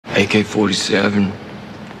AK-47,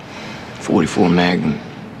 44 Magnum,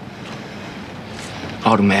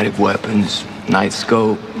 automatic weapons, night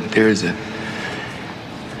scope. There's a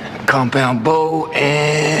compound bow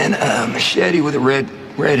and a machete with a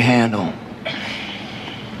red handle.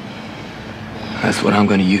 That's what I'm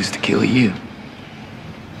gonna use to kill you.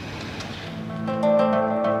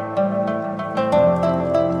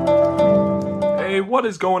 Hey, what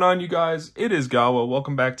is going on, you guys? It is Gawa.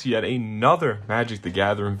 Welcome back to yet another Magic the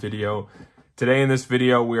Gathering video. Today in this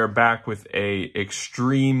video, we are back with a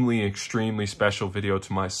extremely special video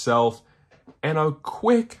to myself and a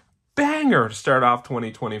quick banger to start off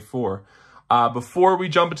 2024. Before we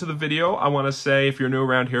jump into the video, I want to say, if you're new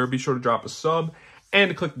around here, be sure to drop a sub and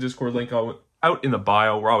to click the Discord link out in the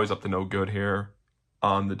bio. We're always up to no good here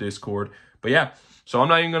on the Discord. But yeah, so I'm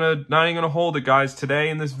not even gonna hold it, guys. Today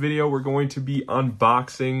in this video, we're going to be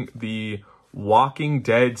unboxing the Walking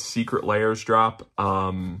Dead Secret Lairs drop.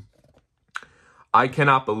 I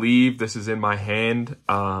cannot believe this is in my hand.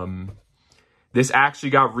 This actually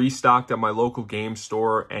got restocked at my local game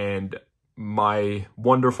store, and my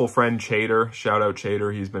wonderful friend Chader, shout out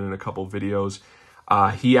Chader, he's been in a couple videos.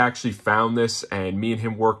 He actually found this, and me and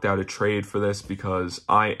him worked out a trade for this because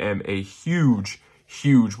I am a huge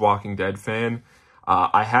Walking Dead fan.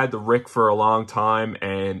 I had the Rick for a long time,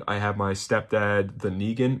 and I have my stepdad, the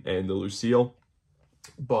Negan, and the Lucille.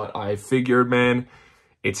 But I figured, man,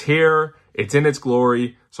 it's here, it's in its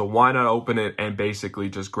glory, so why not open it and basically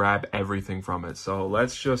just grab everything from it? So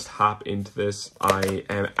let's just hop into this. I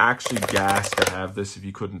am actually gassed to have this, if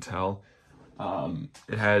you couldn't tell.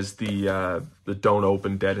 It has the don't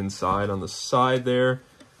open dead inside on the side there.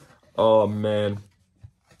 Oh man.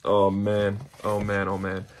 Oh man. Oh man. Oh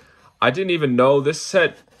man. I didn't even know this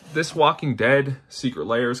Walking Dead Secret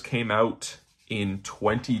Lairs came out in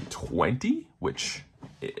 2020, which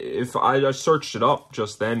if I searched it up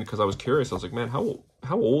just then because I was curious. I was like, man, how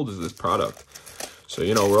old is this product? So,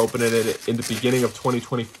 you know, we're opening it in the beginning of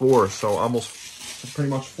 2024, so almost pretty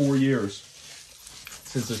much 4 years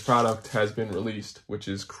since this product has been released, which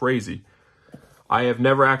is crazy. I have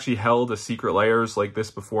never actually held a Secret Lairs like this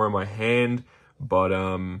before in my hand, but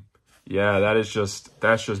yeah, that's just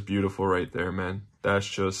beautiful right there, man. That's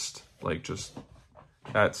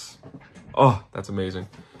that's amazing.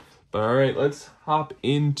 But all right, let's hop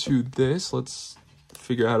into this. Let's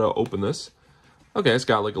figure out how to open this. Okay, it's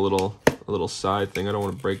got like a little side thing. I don't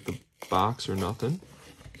want to break the box or nothing.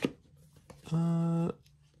 Oh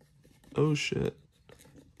shit.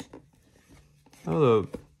 Why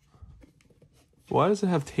does it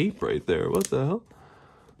have tape right there? What the hell?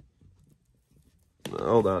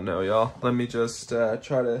 Hold on now, y'all. Let me just try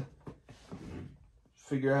to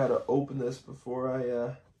figure out how to open this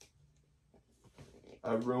before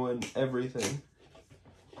I ruin everything.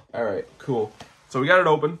 All right, cool. So we got it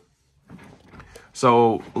open.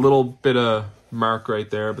 So a little bit of mark right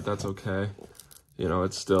there, but that's okay. You know,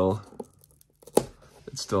 it's still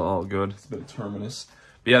all good. It's a bit of Terminus.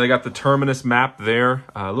 But yeah, they got the Terminus map there.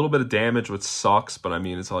 A little bit of damage, which sucks, but I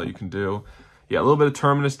mean, it's all you can do. Yeah, a little bit of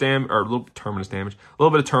Terminus damage, or a little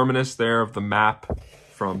bit of Terminus there of the map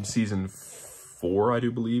from season 4, I do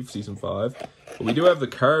believe, season 5. But we do have the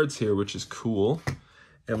cards here, which is cool.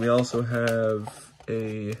 And we also have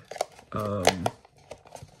a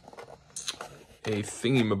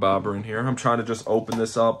thingy-mabobber in here. I'm trying to just open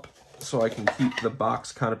this up so I can keep the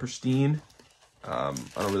box kind of pristine. I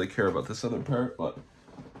don't really care about this other part, but...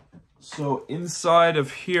 So inside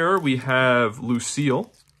of here, we have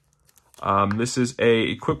Lucille. This is a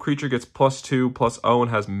equipped creature gets +2/+0 and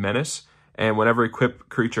has menace. And whenever equipped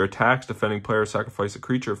creature attacks, defending player sacrifice a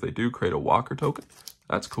creature. If they do, create a walker token.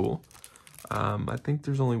 That's cool. I think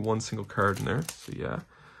there's only one single card in there, so yeah.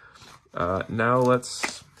 Now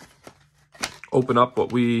let's open up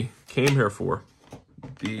what we came here for.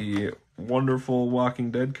 The wonderful Walking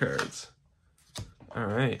Dead cards. All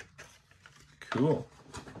right, cool.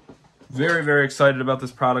 Very excited about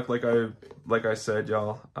this product. Like I said,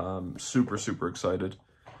 y'all, super excited.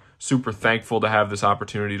 Super thankful to have this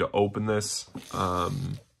opportunity to open this. But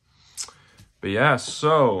yeah,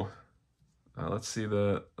 so let's see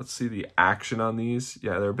the action on these.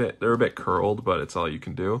 Yeah, they're a bit curled, but it's all you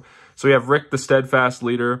can do. So we have Rick, the Steadfast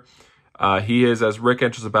Leader. He is, as Rick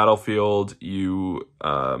enters the battlefield, you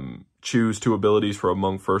choose 2 abilities for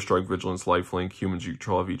among First Strike, Vigilance, Lifelink. Humans you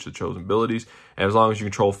control have each of the chosen abilities. And as long as you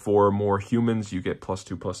control 4 or more humans, you get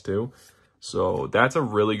 +2/+2. So that's a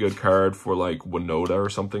really good card for like Winota or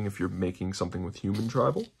something if you're making something with human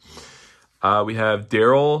tribal. We have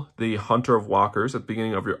Daryl, the Hunter of Walkers. At the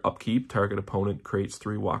beginning of your upkeep, target opponent creates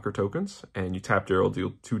 3 Walker tokens. And you tap Daryl,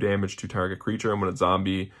 deal 2 damage to target creature. And when a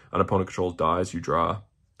zombie an opponent controls dies, you draw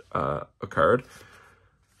a card.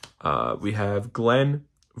 We have Glenn,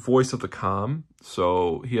 Voice of the Calm.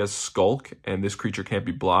 So he has Skulk, and this creature can't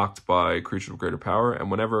be blocked by creatures of greater power. And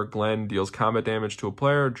whenever Glenn deals combat damage to a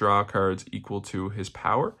player, draw cards equal to his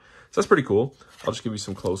power. So that's pretty cool. I'll just give you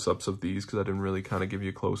some close-ups of these because I didn't really kind of give you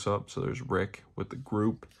a close-up. So there's Rick with the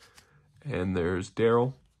group, and there's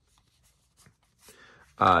Daryl.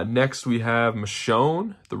 Next, we have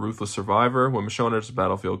Michonne, the Ruthless Survivor. When Michonne enters the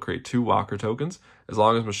battlefield, create 2 Walker tokens. As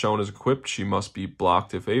long as Michonne is equipped, she must be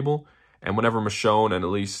blocked if able. And whenever Michonne and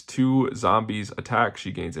at least 2 zombies attack,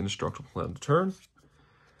 she gains indestructible on the turn.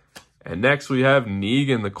 And next we have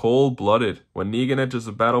Negan, the Cold-Blooded. When Negan enters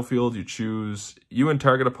the battlefield, you and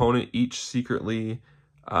target opponent each secretly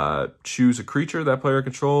choose a creature that player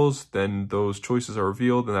controls. Then those choices are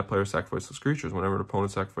revealed, and that player sacrifices those creatures. Whenever an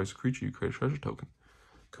opponent sacrifices a creature, you create a treasure token.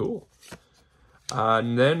 Cool.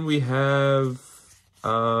 And then we have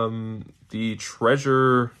the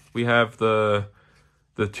treasure. We have the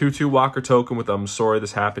 2/2 Walker token with I'm sorry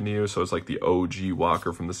this happened to you. So it's like the OG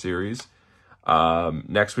Walker from the series.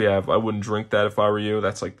 Next we have I wouldn't drink that if I were you.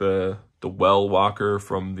 That's like the well Walker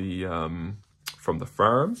from the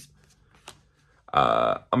farm.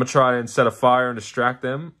 I'm gonna try and set a fire and distract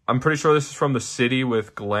them. I'm pretty sure this is from the city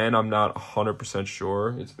with Glenn. I'm not 100%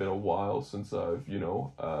 sure. It's been a while since I've,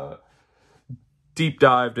 deep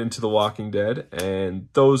dived into The Walking Dead, and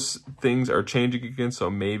those things are changing again. So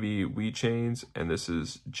maybe we change, and this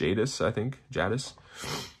is Jadis, I think, Jadis.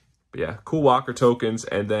 But yeah, cool Walker tokens,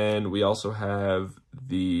 and then we also have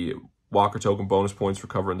the Walker token bonus points for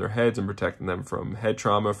covering their heads and protecting them from head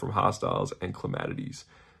trauma, from hostiles, and calamities.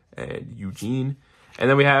 And Eugene. And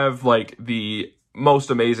then we have like the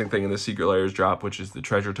most amazing thing in the Secret Lairs drop, which is the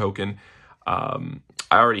treasure token. I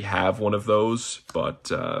already have one of those,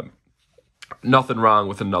 but nothing wrong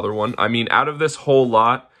with another one. I mean, out of this whole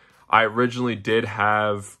lot, I originally did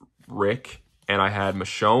have Rick and I had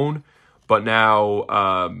Michonne, but now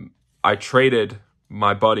I traded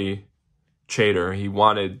my buddy Chader. He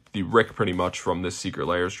wanted the Rick pretty much from this Secret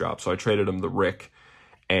Lairs drop, so I traded him the Rick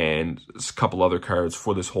and a couple other cards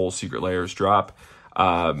for this whole Secret Lairs drop.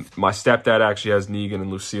 My stepdad actually has Negan and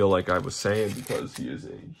Lucille, like I was saying, because he is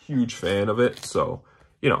a huge fan of it. So,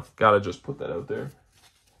 gotta just put that out there.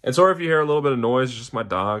 And sorry if you hear a little bit of noise. It's just my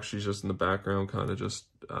dog. She's just in the background, kind of just,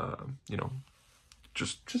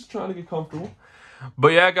 just trying to get comfortable.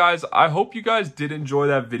 But yeah, guys, I hope you guys did enjoy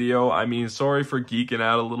that video. I mean, sorry for geeking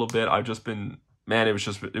out a little bit. I've just been, man,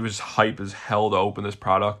 it was hype as hell to open this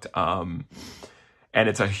product. And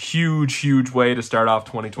it's a huge, huge way to start off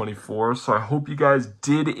 2024. So I hope you guys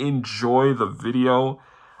did enjoy the video.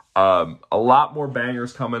 A lot more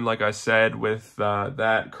bangers coming, like I said, with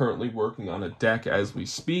that currently working on a deck as we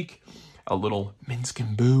speak. A little Minsk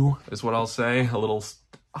and Boo is what I'll say. A little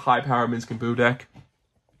high-power Minsk and Boo deck.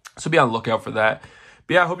 So be on the lookout for that.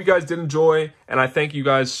 But yeah, I hope you guys did enjoy. And I thank you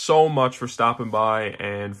guys so much for stopping by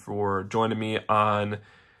and for joining me on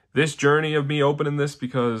this journey of me opening this,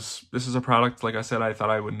 because this is a product, like I said, I thought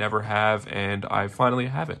I would never have, and I finally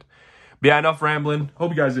have it. But yeah, enough rambling.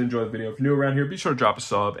 Hope you guys did enjoy the video. If you're new around here, be sure to drop a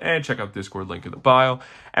sub and check out the Discord link in the bio.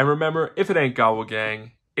 And remember, if it ain't Gawa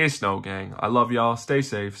Gang, it's no gang. I love y'all. Stay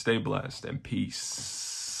safe, stay blessed, and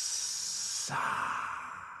peace.